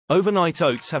Overnight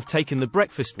oats have taken the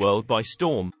breakfast world by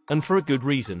storm, and for a good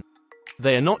reason.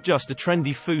 They are not just a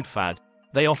trendy food fad,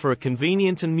 they offer a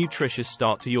convenient and nutritious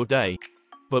start to your day.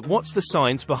 But what's the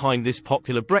science behind this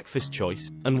popular breakfast choice,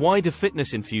 and why do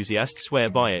fitness enthusiasts swear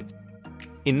by it?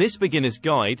 In this beginner's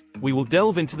guide, we will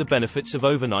delve into the benefits of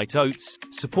overnight oats,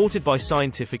 supported by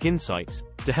scientific insights,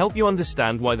 to help you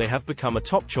understand why they have become a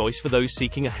top choice for those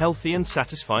seeking a healthy and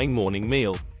satisfying morning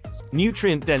meal.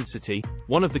 Nutrient density.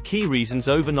 One of the key reasons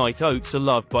overnight oats are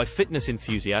loved by fitness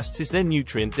enthusiasts is their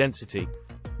nutrient density.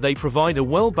 They provide a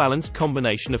well-balanced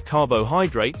combination of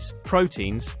carbohydrates,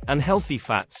 proteins, and healthy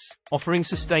fats, offering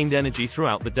sustained energy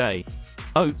throughout the day.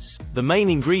 Oats, the main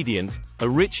ingredient, are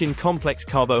rich in complex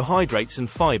carbohydrates and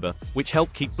fiber, which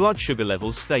help keep blood sugar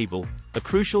levels stable, a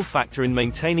crucial factor in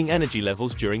maintaining energy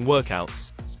levels during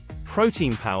workouts.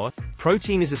 Protein power.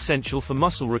 Protein is essential for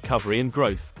muscle recovery and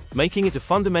growth, making it a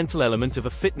fundamental element of a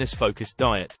fitness-focused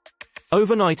diet.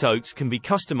 Overnight oats can be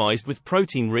customized with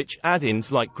protein-rich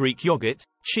add-ins like Greek yogurt,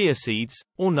 chia seeds,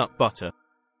 or nut butter.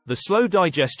 The slow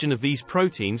digestion of these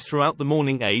proteins throughout the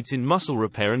morning aids in muscle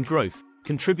repair and growth,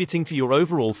 contributing to your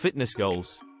overall fitness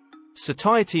goals.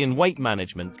 Satiety and weight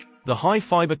management. The high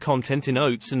fiber content in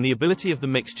oats and the ability of the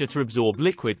mixture to absorb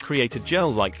liquid create a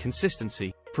gel-like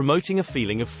consistency, promoting a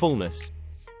feeling of fullness.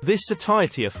 This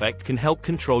satiety effect can help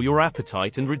control your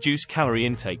appetite and reduce calorie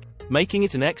intake, making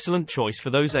it an excellent choice for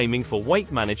those aiming for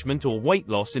weight management or weight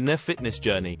loss in their fitness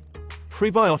journey.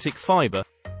 Prebiotic fiber.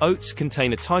 Oats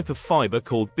contain a type of fiber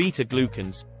called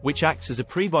beta-glucans, which acts as a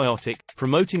prebiotic,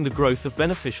 promoting the growth of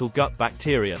beneficial gut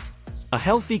bacteria. A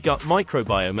healthy gut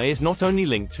microbiome is not only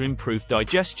linked to improved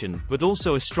digestion, but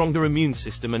also a stronger immune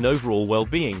system and overall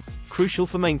well-being, crucial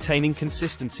for maintaining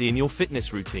consistency in your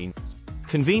fitness routine.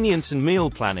 Convenience and meal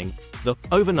planning. The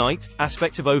overnight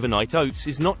aspect of overnight oats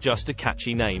is not just a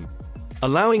catchy name.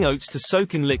 Allowing oats to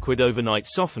soak in liquid overnight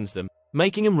softens them,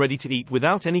 making them ready to eat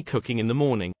without any cooking in the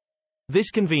morning.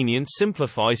 This convenience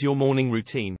simplifies your morning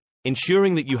routine,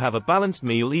 ensuring that you have a balanced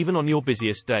meal even on your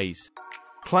busiest days.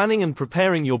 Planning and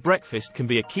preparing your breakfast can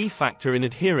be a key factor in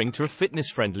adhering to a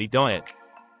fitness-friendly diet.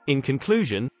 In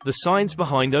conclusion, the science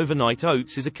behind overnight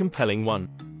oats is a compelling one.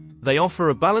 They offer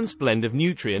a balanced blend of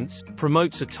nutrients,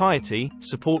 promote satiety,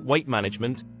 support weight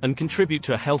management, and contribute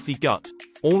to a healthy gut,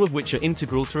 all of which are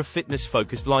integral to a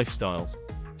fitness-focused lifestyle.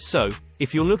 So,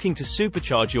 if you're looking to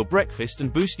supercharge your breakfast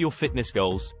and boost your fitness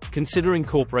goals, consider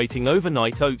incorporating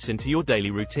overnight oats into your daily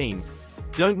routine.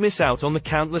 Don't miss out on the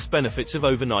countless benefits of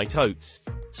overnight oats.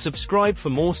 Subscribe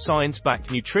for more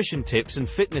science-backed nutrition tips and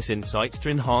fitness insights to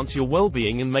enhance your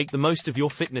well-being and make the most of your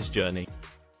fitness journey.